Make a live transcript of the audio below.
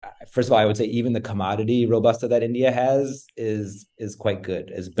first of all, I would say even the commodity Robusta that India has is quite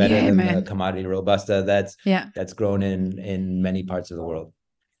good. It's better Yeah, than the man. commodity Robusta Yeah. that's grown in many parts of the world.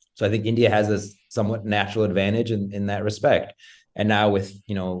 So I think India has a somewhat natural advantage in that respect. And now with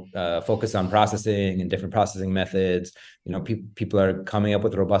focus on processing and different processing methods, people are coming up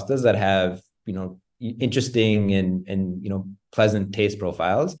with robustas that have interesting and pleasant taste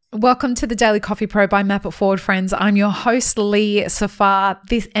profiles. Welcome to the Daily Coffee Pro by Map It Forward, friends. I'm your host, Lee Safar.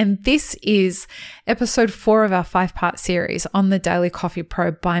 This is episode 4 of our 5-part series on the Daily Coffee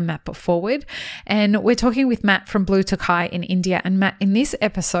Pro by Map It Forward. And we're talking with Matt from Blue Tokai in India. And Matt, in this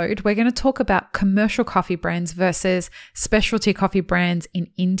episode, we're going to talk about commercial coffee brands versus specialty coffee brands in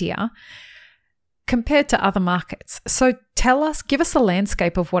India compared to other markets. So give us a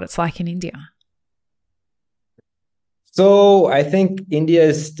landscape of what it's like in India. So I think India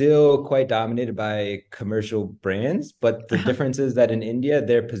is still quite dominated by commercial brands, but the difference is that in India,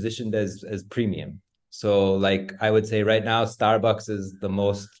 they're positioned as premium. So like I would say right now, Starbucks is the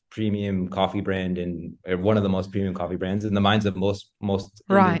most premium coffee brand or one of the most premium coffee brands in the minds of most Indian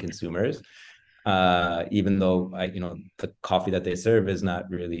Right. consumers. Even though the coffee that they serve is not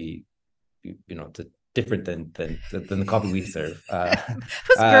really, to different than the coffee we serve. Was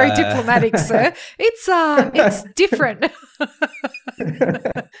very diplomatic, sir. It's different.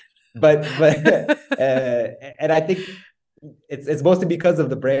 And I think it's mostly because of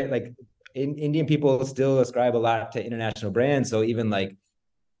the brand. Like Indian people still ascribe a lot to international brands. So even like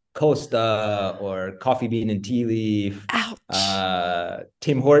Costa or Coffee Bean and Tea Leaf, Ouch.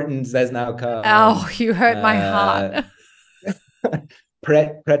 Tim Hortons has now come. Oh, you hurt my heart.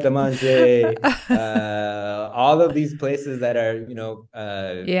 Pret a Manger, all of these places that are,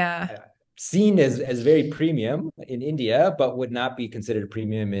 Yeah. seen as very premium in India, but would not be considered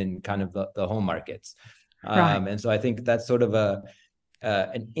premium in kind of the home markets. Right. And so I think that's sort of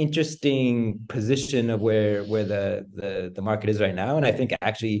an interesting position of where the market is right now. And I think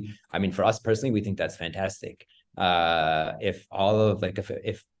actually, I mean, for us personally, we think that's fantastic. If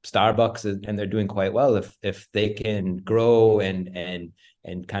Starbucks and they're doing quite well, if they can grow and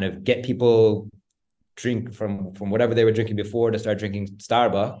kind of get people drink from whatever they were drinking before to start drinking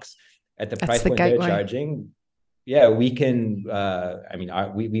Starbucks at the That's price the point they're gateway. charging, yeah, we can. I mean,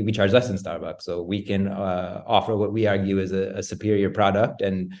 we charge less than Starbucks, so we can offer what we argue is a superior product,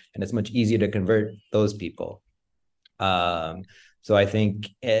 and it's much easier to convert those people. So I think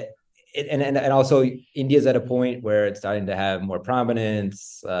and also India's at a point where it's starting to have more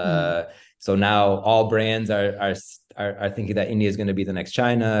prominence. So now all brands are thinking that India is going to be the next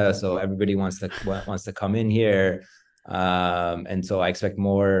China. So everybody wants to come in here. And so I expect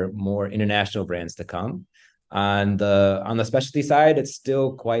more international brands to come. On the specialty side, it's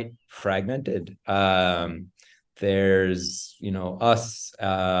still quite fragmented. There's us.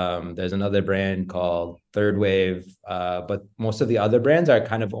 There's another brand called Third Wave, but most of the other brands are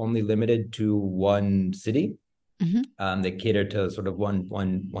kind of only limited to one city. They cater to sort of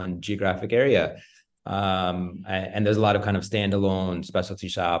one geographic area. And there's a lot of kind of standalone specialty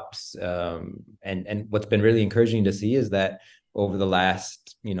shops. And what's been really encouraging to see is that over the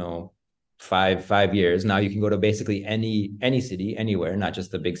last, five years, now you can go to basically any city, anywhere, not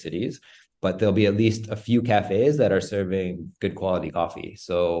just the big cities, but there'll be at least a few cafes that are serving good quality coffee.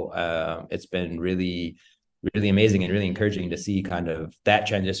 So it's been really, really amazing and really encouraging to see kind of that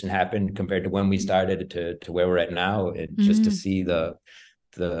transition happen compared to when we started to where we're at now, and just to see the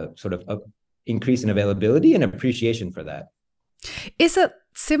sort of increase in availability and appreciation for that. Is it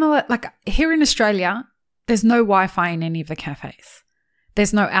similar? Like here in Australia, there's no Wi-Fi in any of the cafes.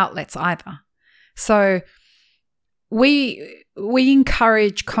 There's no outlets either. So we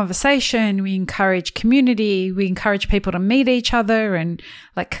encourage conversation, we encourage community, we encourage people to meet each other and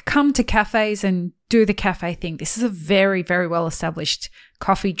like come to cafes and do the cafe thing. This is a very, very well established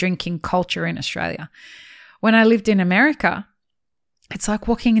coffee drinking culture in Australia. When I lived in America, it's like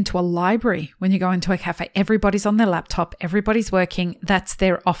walking into a library when you go into a cafe. Everybody's on their laptop, everybody's working, that's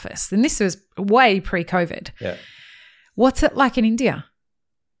their office. And this was way pre-COVID. Yeah. What's it like in India?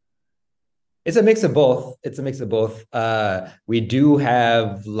 It's a mix of both. We do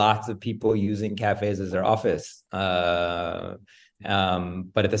have lots of people using cafes as their office. But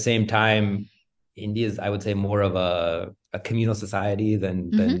at the same time, India is, I would say, more of a communal society than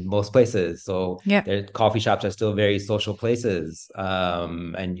most places. So their coffee shops are still very social places.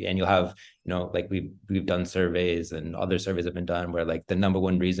 And you'll have, like we've done surveys, and other surveys have been done where like the number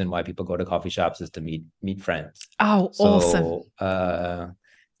one reason why people go to coffee shops is to meet friends. Oh, So awesome.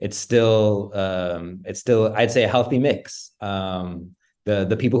 it's still I'd say a healthy mix.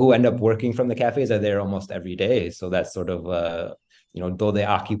 The people who end up working from the cafes are there almost every day, so that's sort of though they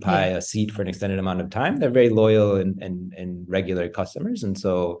occupy a seat for an extended amount of time, they're very loyal and regular customers. And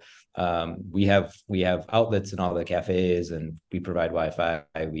so we have outlets in all the cafes, and we provide Wi-Fi.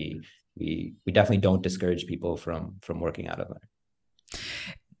 We definitely don't discourage people from working out of there.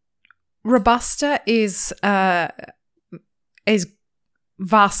 Robusta is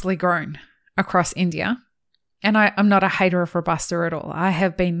vastly grown across India. And I'm not a hater of Robusta at all. I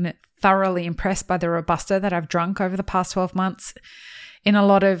have been thoroughly impressed by the Robusta that I've drunk over the past 12 months in a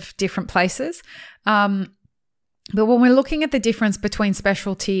lot of different places. But when we're looking at the difference between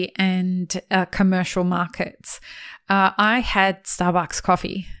specialty and commercial markets, I had Starbucks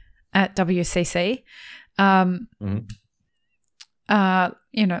coffee at WCC.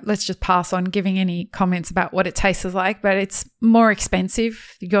 Let's just pass on giving any comments about what it tastes like, but it's more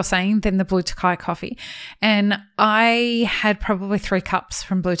expensive, you're saying, than the Blue Tokai coffee. And I had probably 3 cups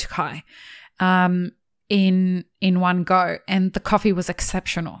from Blue Tokai in one go, and the coffee was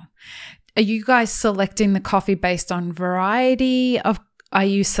exceptional. Are you guys selecting the coffee based on variety of? Are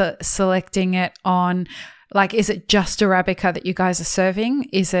you selecting it on, like, is it just Arabica that you guys are serving?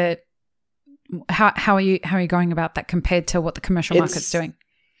 Is it how are you going about that compared to what the commercial market's doing?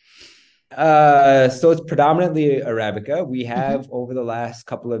 So it's predominantly Arabica. We have over the last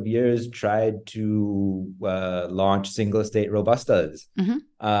couple of years tried to launch single estate Robustas.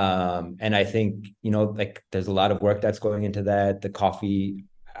 And I think, there's a lot of work that's going into that. The coffee,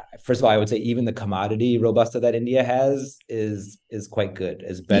 first of all, I would say even the commodity Robusta that India has is quite good.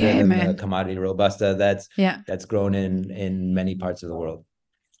 It's better than the commodity Robusta that's grown in many parts of the world.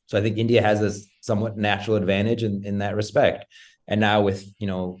 So I think India has a somewhat natural advantage in that respect. And now with,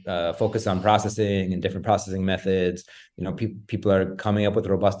 focus on processing and different processing methods, people are coming up with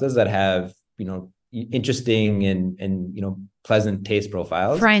Robustas that have, interesting and pleasant taste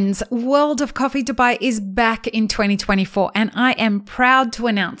profiles. Friends, World of Coffee Dubai is back in 2024, and I am proud to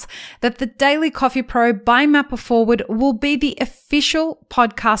announce that the Daily Coffee Pro by Mapper Forward will be the official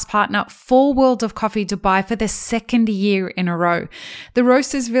podcast partner for World of Coffee Dubai for the 2nd year in a row. The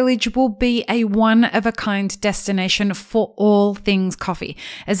Roasters Village will be a one-of-a-kind destination for all things coffee.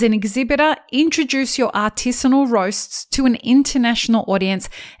 As an exhibitor, introduce your artisanal roasts to an international audience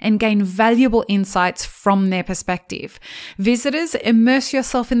and gain valuable insights from their perspective. Visitors, immerse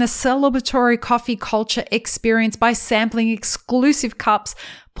yourself in the celebratory coffee culture experience by sampling exclusive cups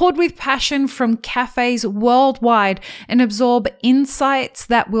poured with passion from cafes worldwide, and absorb insights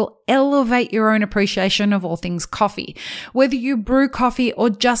that will elevate your own appreciation of all things coffee. Whether you brew coffee or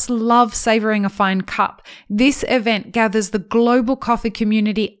just love savoring a fine cup, this event gathers the global coffee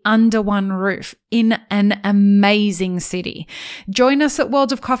community under one roof in an amazing city. Join us at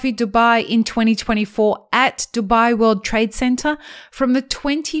World of Coffee Dubai in 2024 at Dubai World Trade Center from the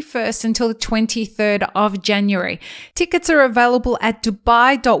 21st until the 23rd of January. Tickets are available at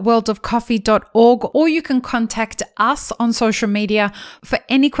dubai.worldofcoffee.org, or you can contact us on social media for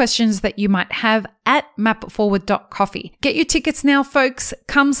any questions that you might have at mapforward.coffee. Get your tickets now, folks.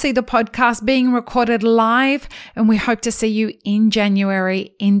 Come see the podcast being recorded live, and we hope to see you in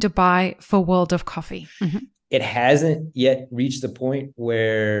January in Dubai for World of Coffee. It hasn't yet reached the point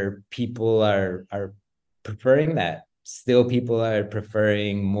where people are preferring that. Still, people are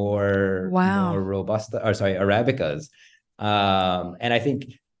preferring more Robusta, Arabicas. And I think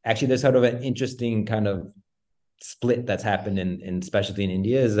actually there's sort of an interesting kind of split that's happened in specialty in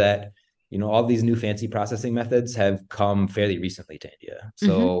India, is that, all these new fancy processing methods have come fairly recently to India.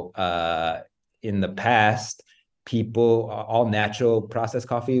 So in the past, all natural processed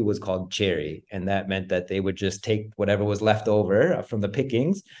coffee was called cherry. And that meant that they would just take whatever was left over from the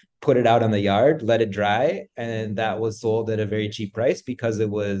pickings, put it out on the yard, let it dry. And that was sold at a very cheap price because it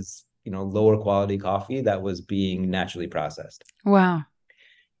was, lower quality coffee that was being naturally processed. Wow.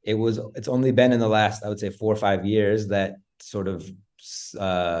 It's only been in the last, I would say, 4 or 5 years that sort of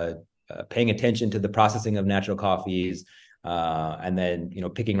paying attention to the processing of natural coffees, and then,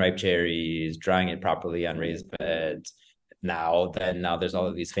 picking ripe cherries, drying it properly on raised beds. Now there's all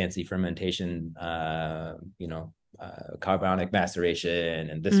of these fancy fermentation, carbonic maceration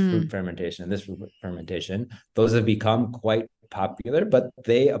and this fruit fermentation and this fruit fermentation. Those have become quite popular, but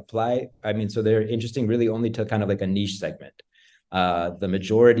they apply. So they're interesting really only to kind of like a niche segment. The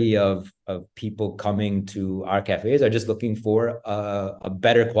majority of people coming to our cafes are just looking for a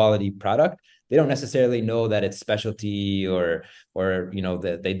better quality product. They don't necessarily know that it's specialty or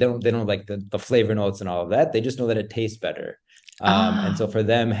that they don't like the flavor notes and all of that. They just know that it tastes better. And so for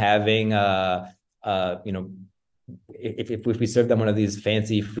them, having if we served them one of these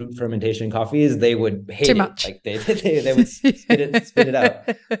fancy fruit fermentation coffees, they would hate Too much. Like they would spit it out.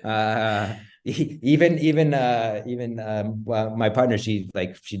 well, my partner, she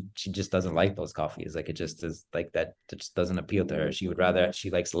just doesn't like those coffees. Like, it just is like that. It just doesn't appeal to her.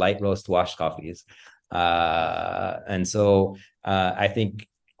 She likes light roast washed coffees. And so I think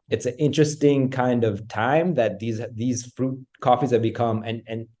it's an interesting kind of time that these fruit coffees have become,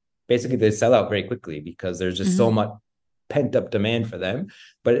 and basically they sell out very quickly because there's just so much pent up demand for them,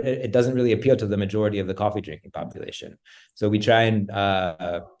 but it doesn't really appeal to the majority of the coffee drinking population. So we try and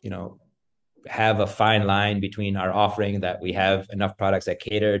have a fine line between our offering, that we have enough products that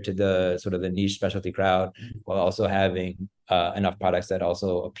cater to the sort of the niche specialty crowd, while also having enough products that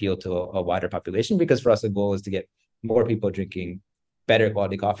also appeal to a wider population. Because for us, the goal is to get more people drinking better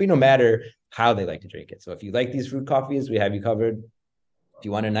quality coffee, no matter how they like to drink it. So if you like these fruit coffees, we have you covered. If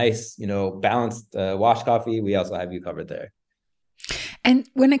you want a nice, balanced washed coffee, we also have you covered there. And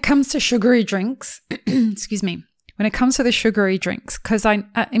when it comes to sugary drinks, excuse me, when it comes to the sugary drinks, because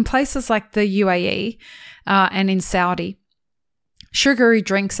in places like the UAE and in Saudi, sugary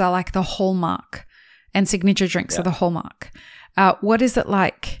drinks are like the hallmark, and signature drinks are the hallmark. What is it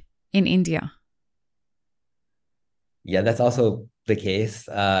like in India? Yeah, that's also the case.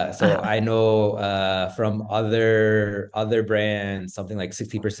 I know from other brands, something like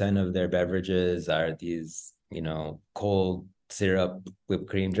 60% of their beverages are these, cold syrup whipped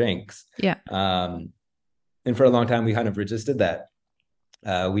cream drinks. Yeah. And for a long time, we kind of resisted that.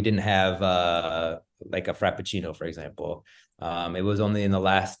 We didn't have like a Frappuccino, for example. It was only in the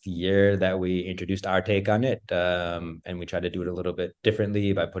last year that we introduced our take on it. And we tried to do it a little bit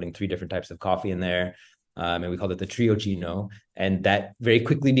differently by putting 3 different types of coffee in there. And we called it the Trio Chino. And that very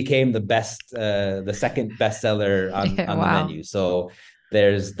quickly became the second bestseller on the menu. So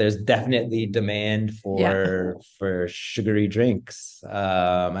there's definitely demand for sugary drinks.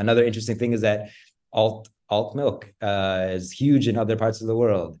 Another interesting thing is that alt milk is huge in other parts of the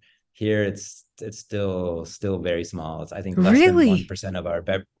world. Here it's still very small. It's, I think, less than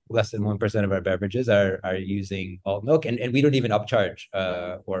 1% of our beverages are using alt milk, and we don't even upcharge.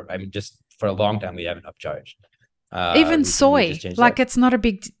 Just for a long time we haven't upcharged. Even soy, like that. It's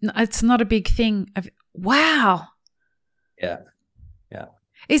not a big thing. Wow. Yeah.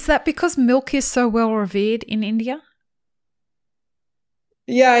 Is that because milk is so well revered in India?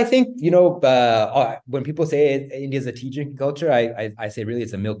 Yeah, I think, when people say India is a tea drinking culture, I say really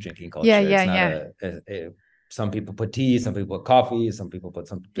it's a milk drinking culture. Some people put tea, some people put coffee, some people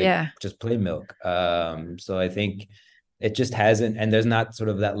put just plain milk. So I think it just hasn't, and there's not sort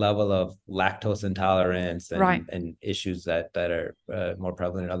of that level of lactose intolerance and issues that are more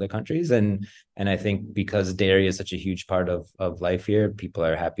prevalent in other countries. And I think because dairy is such a huge part of life here, people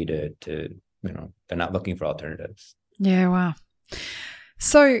are happy to they're not looking for alternatives. Yeah, wow.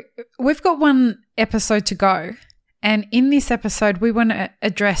 So we've got one episode to go, and in this episode we want to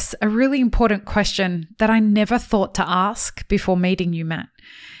address a really important question that I never thought to ask before meeting you, Matt.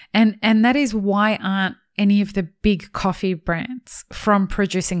 And that is, why aren't any of the big coffee brands from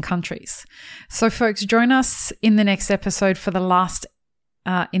producing countries? So folks, join us in the next episode for the last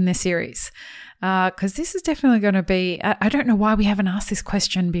in the series, because this is definitely going to be, I don't know why we haven't asked this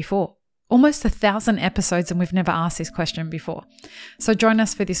question before. Almost 1,000 episodes and we've never asked this question before. So join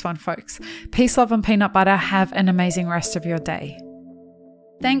us for this one, folks. Peace, love, and peanut butter. Have an amazing rest of your day.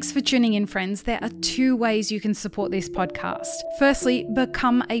 Thanks for tuning in, friends. There are 2 ways you can support this podcast. Firstly,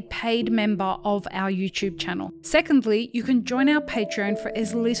 become a paid member of our YouTube channel. Secondly, you can join our Patreon for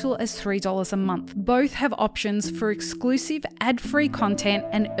as little as $3 a month. Both have options for exclusive ad-free content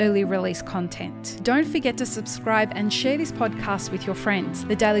and early release content. Don't forget to subscribe and share this podcast with your friends.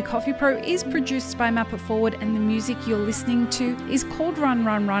 The Daily Coffee Pro is produced by Map It Forward, and the music you're listening to is called Run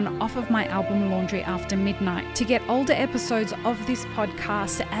Run Run off of my album Laundry After Midnight. To get older episodes of this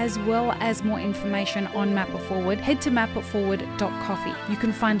podcast, as well as more information on Map It Forward, head to mapitforward.coffee. You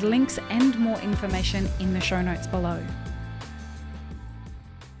can find links and more information in the show notes below.